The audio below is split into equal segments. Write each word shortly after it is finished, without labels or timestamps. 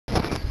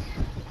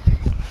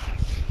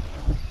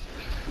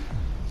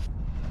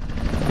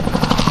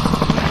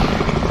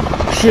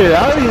Shit,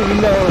 I didn't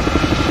even know.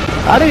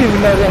 I didn't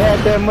even know they had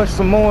that much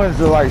Samoans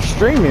like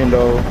streaming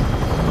though.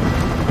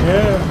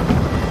 Yeah.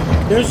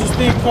 There's this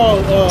thing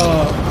called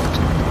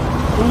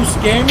Who's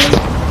Gaming?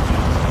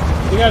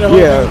 They got a whole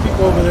bunch of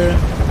people over there.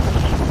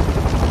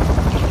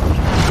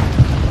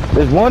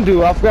 There's one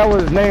dude, I forgot what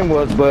his name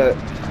was, but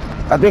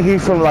I think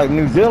he's from like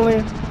New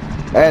Zealand.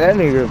 Hey, that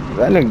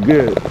nigga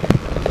good.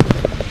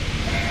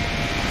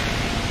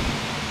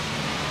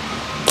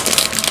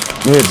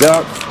 Yeah,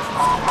 Doc.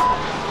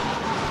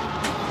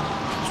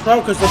 It's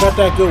probably because they got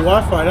that good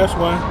Wi-Fi, that's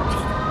why.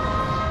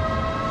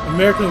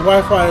 American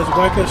Wi-Fi is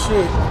whack as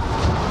shit.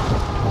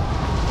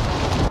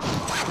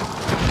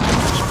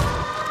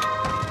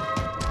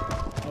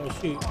 Oh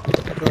shit,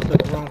 I dropped at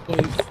the wrong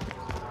place.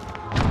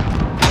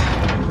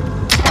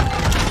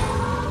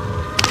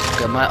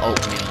 Got my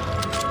oatmeal.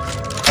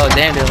 Oh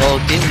damn, the whole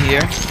team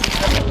here.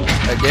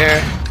 Right there.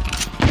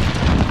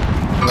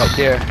 Right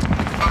there.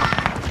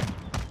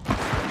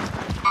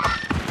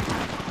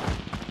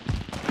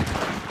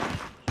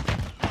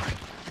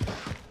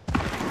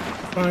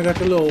 Finally got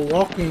the little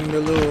walking, the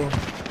little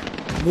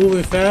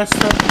moving fast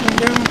type of thing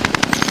down.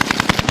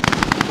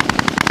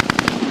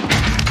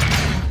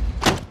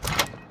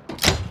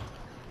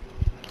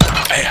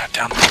 Yeah,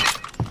 down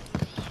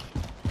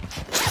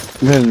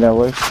there. That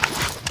way.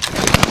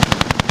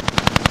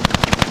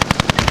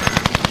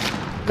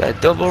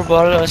 Got double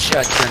barrel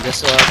shotgun,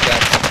 that's all I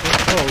got.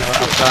 Oh,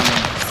 I'm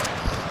coming.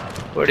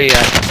 Where they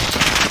at?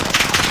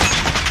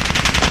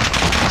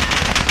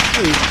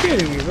 Are you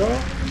kidding me, bro?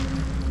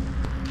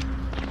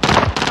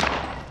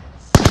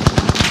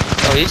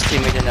 Oh, his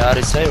teammate on the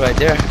other side right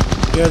there.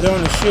 Yeah, they're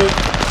on the ship.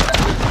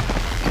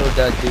 Kill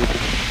that dude.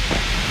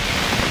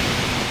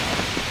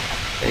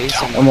 Yeah, he's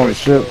I'm on the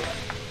ship.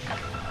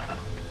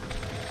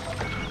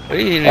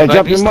 Hey,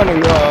 drop your money,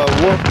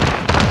 Wolf.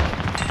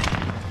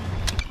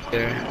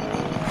 There.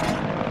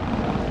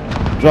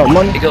 Drop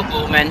money? You go,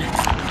 man.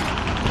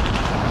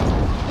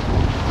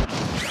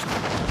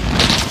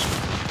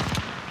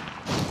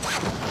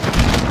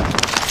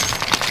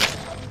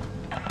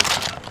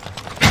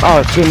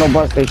 Oh shit, no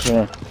bus station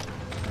there.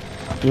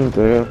 What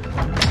the hell?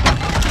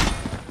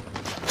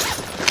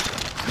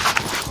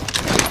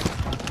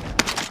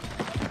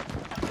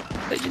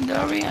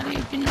 Legendary? I didn't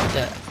even know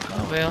that.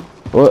 Oh well.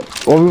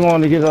 What we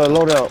want to get a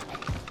loadout?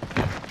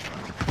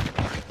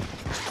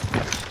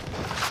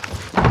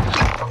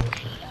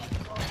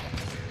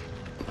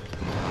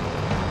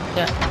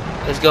 Yeah.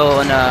 Let's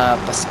go on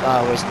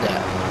where's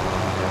that?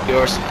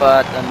 Your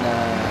spot on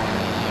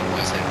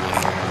what's that?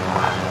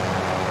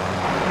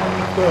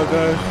 Go ahead,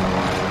 guys.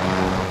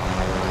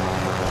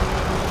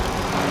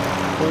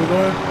 Where we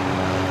going?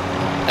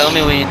 Tell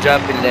me when you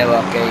drop in level,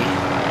 okay?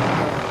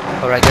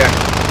 Oh, right there.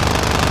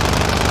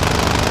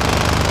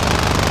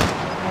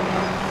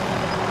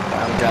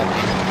 I'm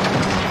dropping.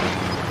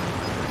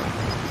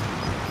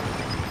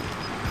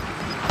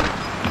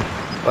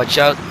 Watch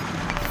out.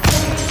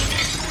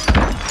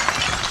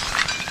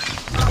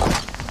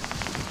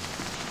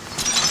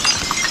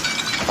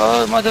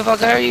 Oh,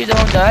 motherfucker, you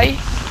don't die?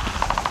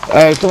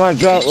 Hey, somebody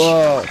drop,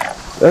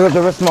 there goes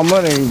the rest of my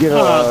money and get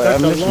that's a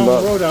ammunition long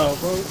box. road out,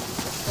 bro.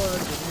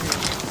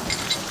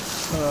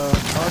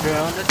 Order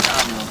on the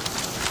tunnel.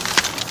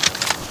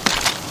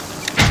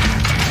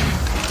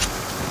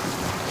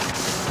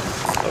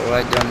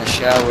 Alright, they're on the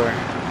shower.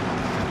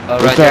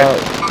 Alright, there.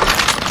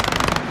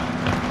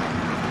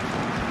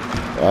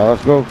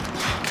 Let's go.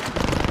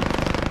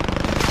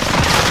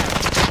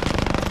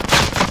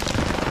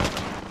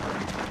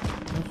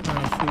 I'm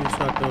trying to see what's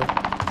out there.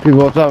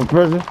 People outside of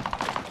prison?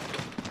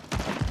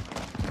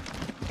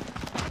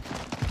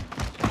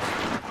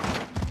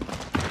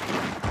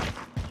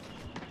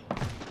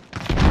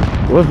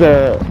 What's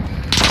that?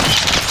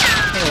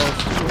 Oh,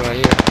 Right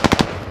here.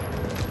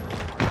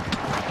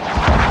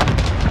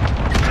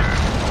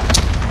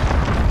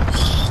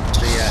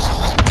 So yeah,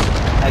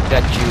 I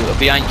got you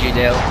behind you,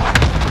 Dale.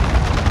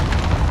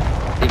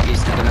 If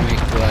he's not gonna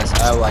make it to us,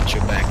 I'll watch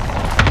your back.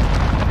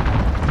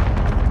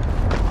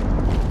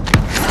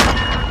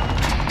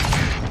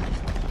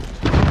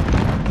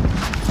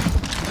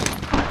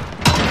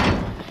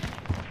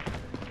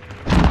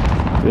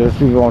 Yeah,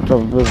 she go on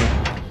top of prison.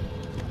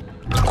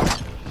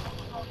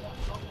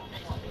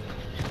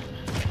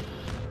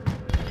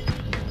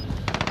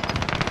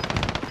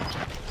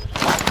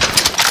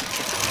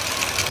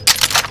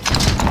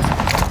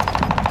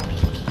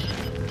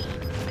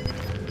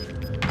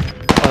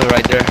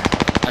 Right there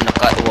on the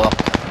catwalk.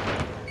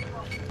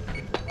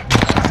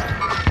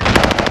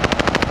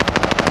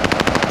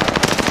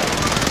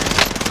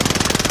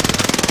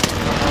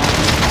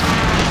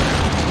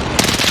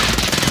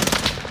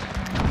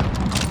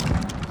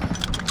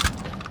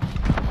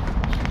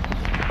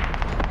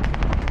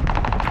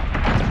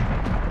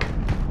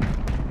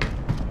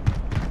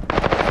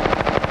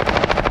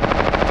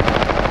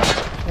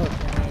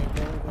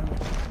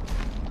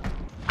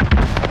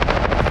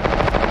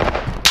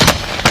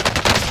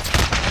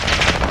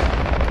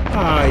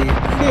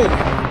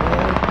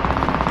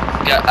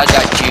 Yeah, I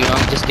got you.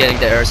 I'm just getting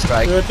the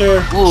airstrike. right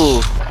there.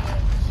 Ooh.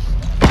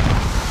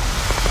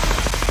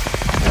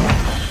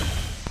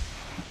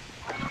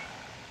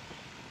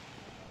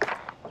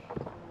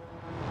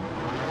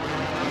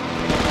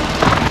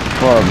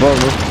 for a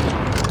brother.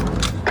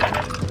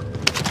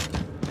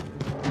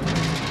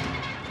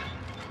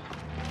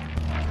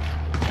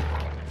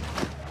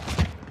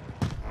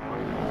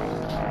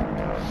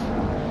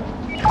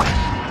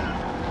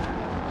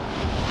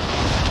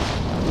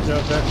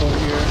 Drop back over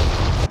here.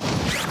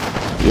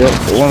 Yep,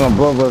 the one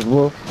above us,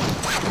 Wolf.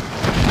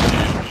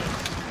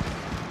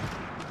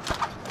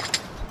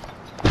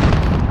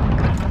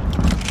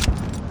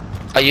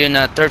 Are you in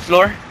the third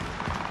floor?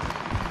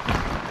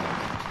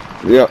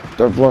 Yep,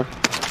 third floor.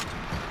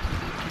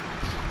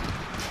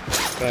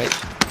 Right.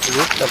 The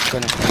rooftop's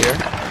kind of clear.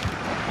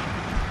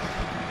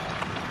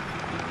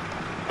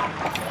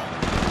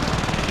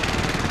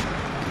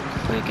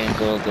 We can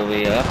go all the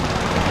way up.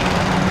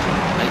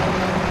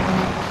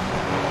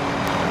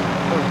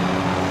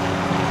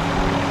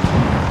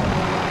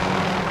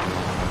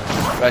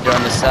 Right there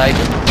on the side.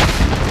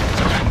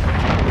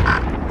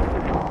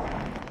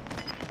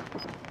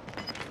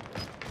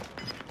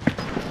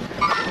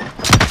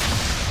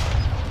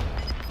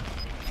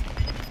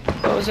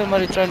 Oh,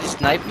 somebody trying to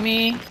snipe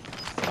me?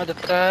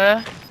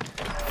 Motherfucker.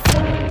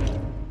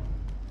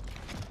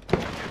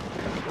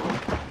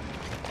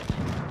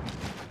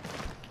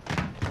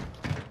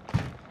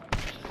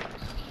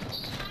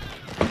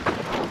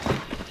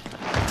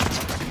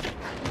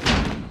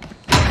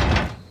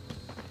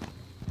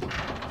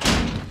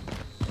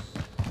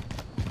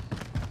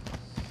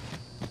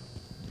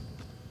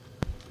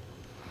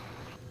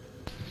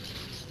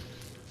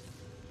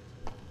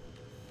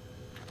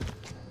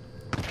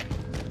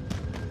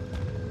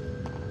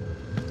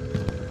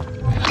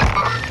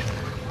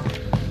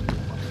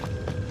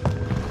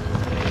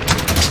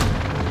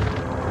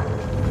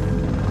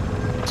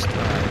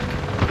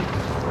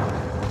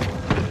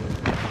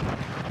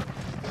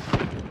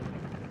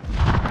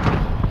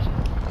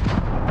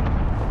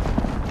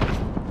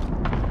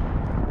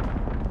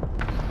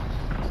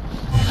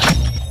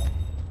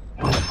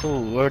 Oh,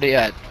 where they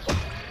at?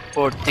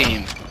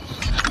 14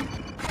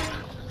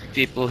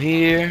 people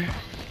here,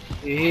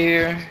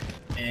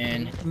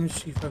 and Let me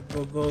see if I can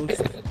go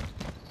ghost.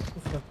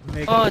 If I can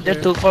make oh, it they're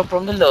there. too far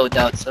from the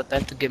loadout, so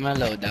time to get my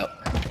loadout.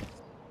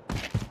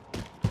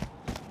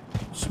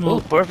 Oh,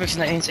 Smoke. perfect's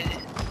not inside.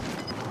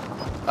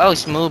 Oh,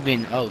 it's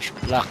moving. Oh,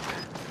 block.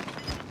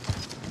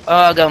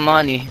 Oh, I got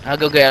money. I'll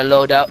go get a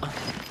loadout.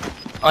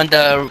 On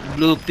the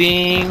blue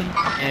ping,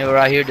 and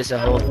right here, there's a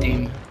whole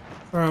team.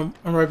 I'm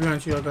right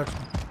behind you. I got you.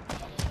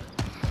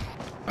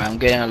 I'm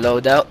getting a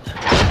loadout.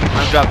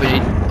 I'm dropping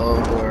it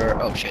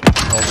over. Oh shit,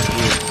 over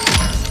here.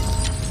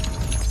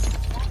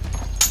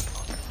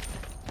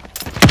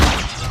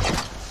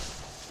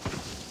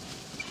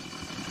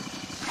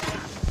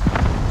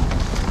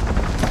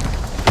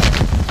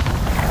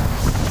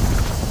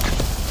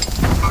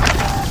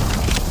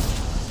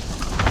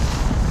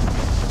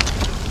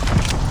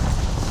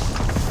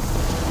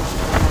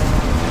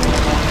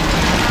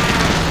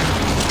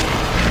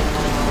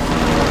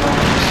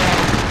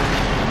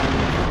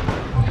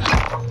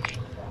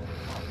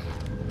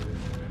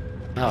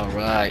 All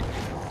right.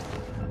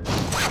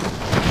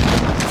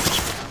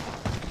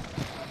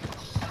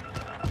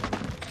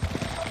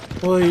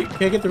 Boy,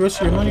 can I get the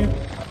rest of your money?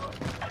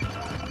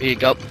 Here you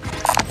go. Let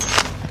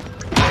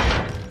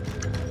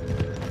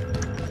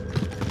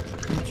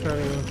me try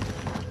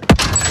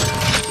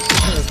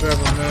to grab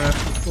a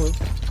mask real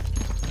quick.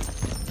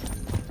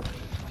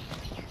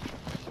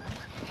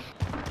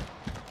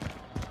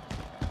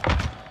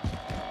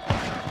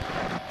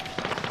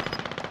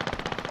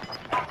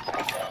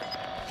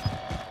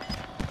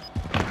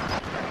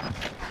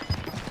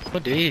 Oh,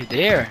 they're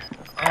there.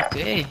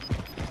 Okay.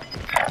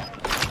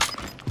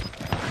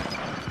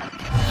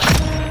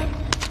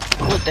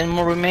 Oh, 10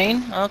 more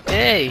remain?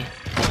 Okay.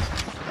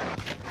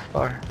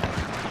 Or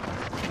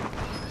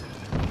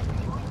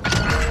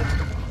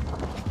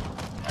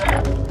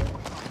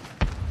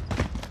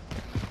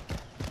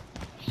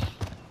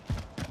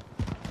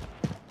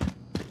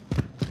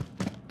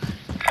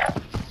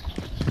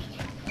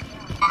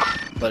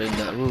but in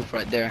the roof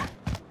right there.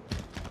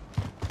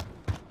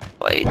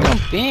 Why you don't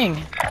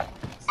ping?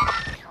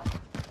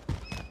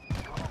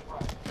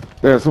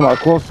 There's somebody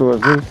close to us,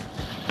 dude.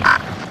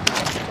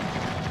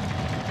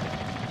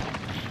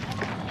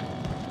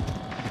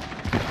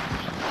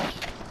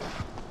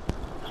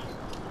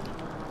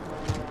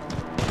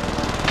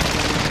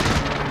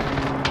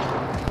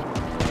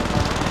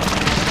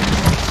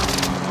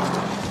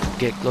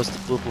 Get close to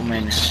Purple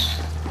Man.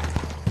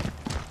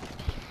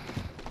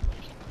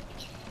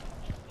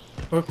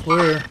 We're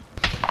clear.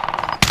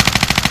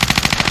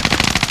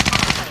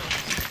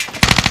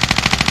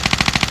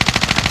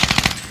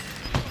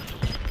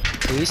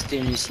 This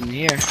team is in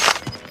here.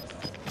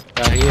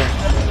 Right here.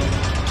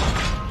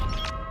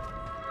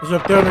 He's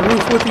up there on the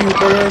roof with you,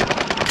 brother.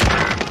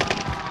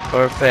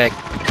 Perfect.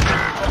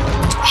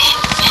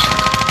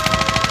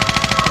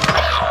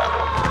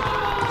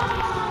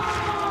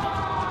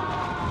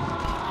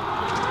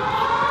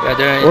 Yeah,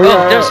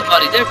 there's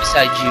somebody there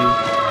beside you.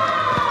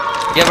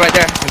 Yeah, right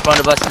there in front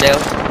of us, Leo.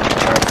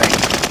 Perfect.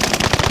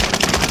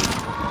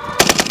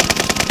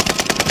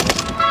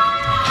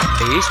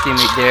 Hey, his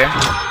teammate there.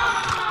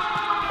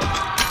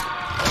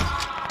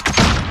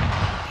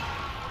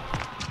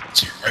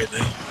 right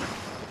there.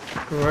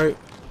 All right.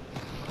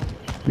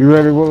 You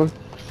ready, Willie?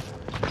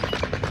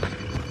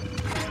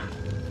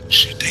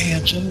 Shit,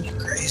 damn, Joe, you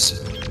crazy.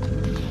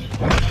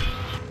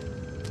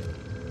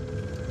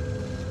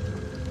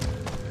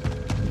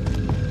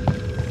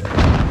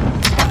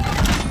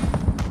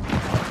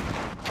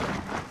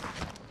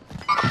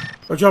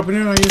 We're dropping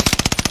in on you.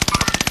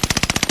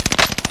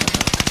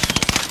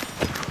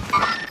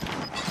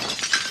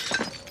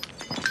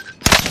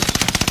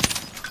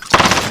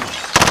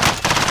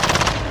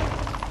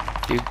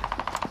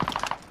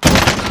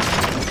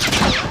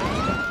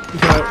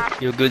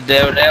 You good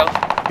there, Leo?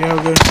 Yeah,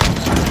 we're good.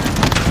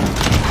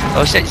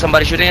 Oh shit,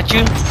 somebody shooting at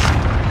you?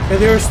 Hey,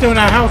 they're still in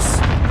that house.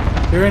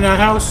 They're in that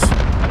house.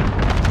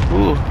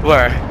 Ooh,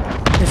 where?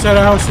 Inside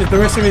the house is the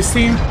rest of his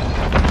team.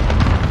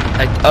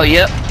 Oh,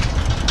 yep.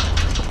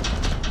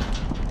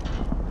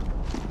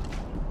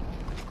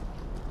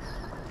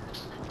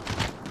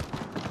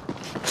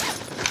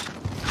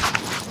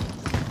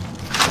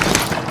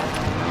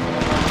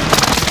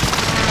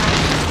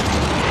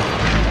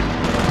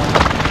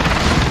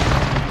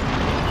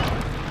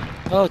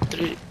 Oh,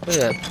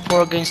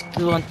 4 against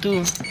 2 on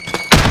 2.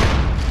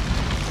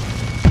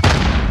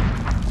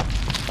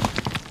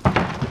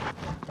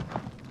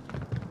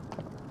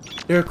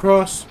 They're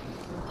across.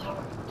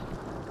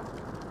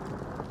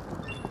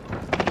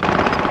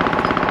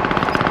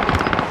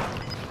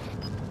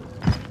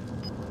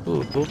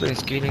 Ooh,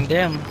 Ruben's killing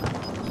them.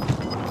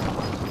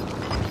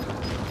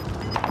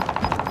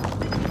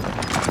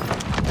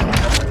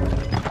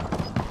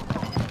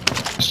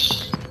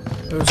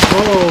 Let's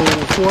go.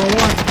 4 on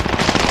 1.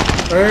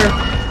 There.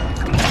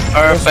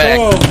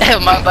 Perfect.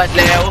 My bad,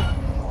 Leo.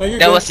 No,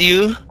 That was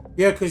you?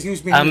 Yeah, because he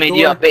was being I made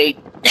you a bait.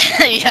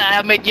 Yeah,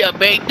 I made you a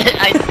bait.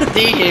 I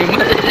see him.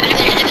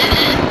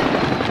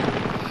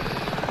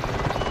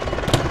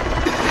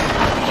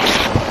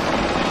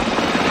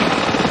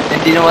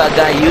 And do you know what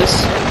gun I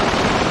use?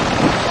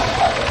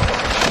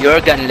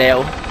 Your gun,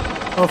 Leo.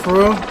 Oh, for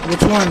real?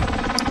 Which one?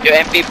 Your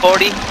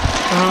MP40?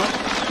 Uh-huh.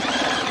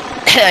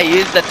 I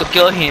used that to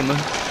kill him.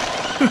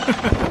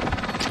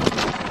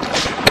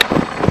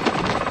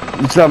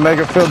 You try to make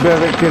it feel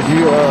better because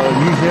you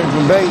use him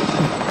for bait.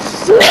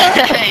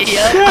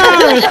 Yep.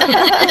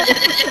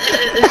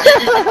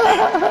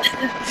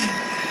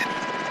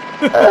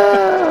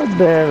 Oh,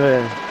 damn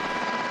it.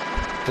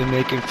 To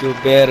make him feel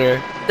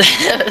better.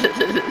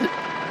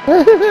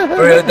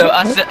 Bro, though,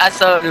 I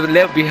saw him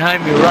left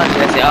behind me running.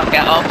 I said, okay, I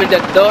open the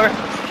door.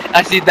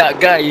 I see that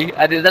guy.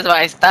 That's why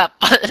I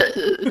stopped.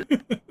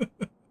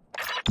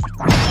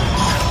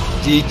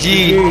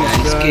 GG.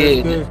 Nice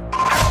kid.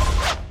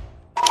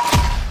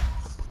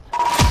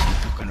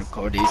 I'm gonna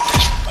record this.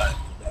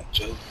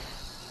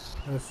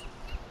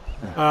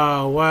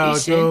 Oh, wow,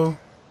 Decent. Joe.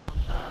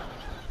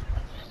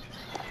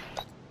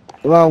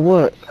 Well,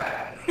 what?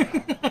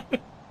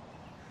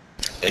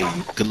 Hey,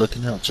 good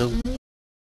looking out, Joe.